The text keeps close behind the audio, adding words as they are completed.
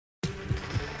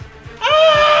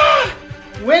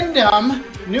Windham,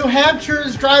 New Hampshire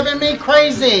is driving me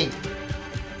crazy.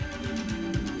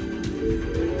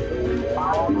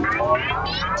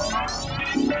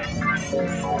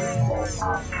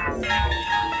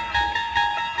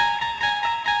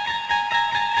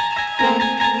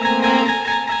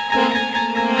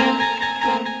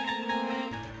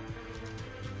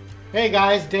 Hey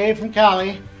guys, Dave from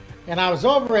Cali, and I was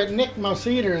over at Nick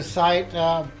Moseder's site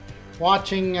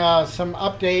watching some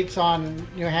updates on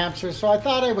New Hampshire, so I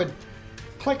thought I would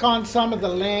click on some of the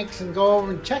links and go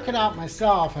over and check it out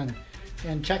myself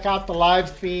and check out the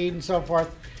live feed and so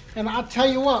forth. And I'll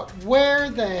tell you what, where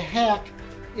the heck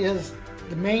is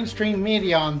the mainstream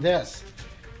media on this?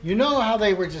 You know how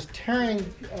they were just tearing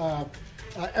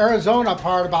Arizona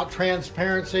apart about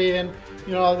transparency and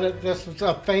you know that this was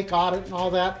a fake audit and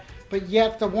all that. But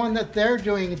yet the one that they're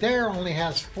doing there only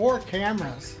has 4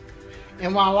 cameras.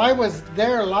 And while I was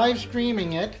there live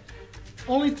streaming it,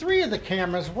 only 3 of the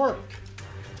cameras worked.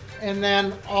 And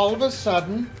then all of a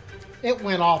sudden, it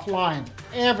went offline.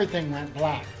 Everything went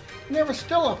black. And there were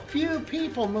still a few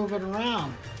people moving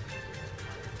around.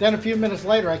 Then a few minutes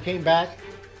later, I came back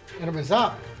and it was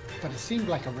up. But it seemed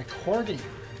like a recording,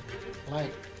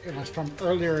 like it was from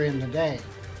earlier in the day.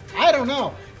 I don't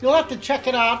know. You'll have to check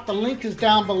it out. The link is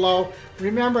down below.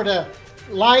 Remember to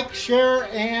like, share,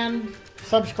 and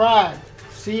subscribe.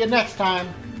 See you next time.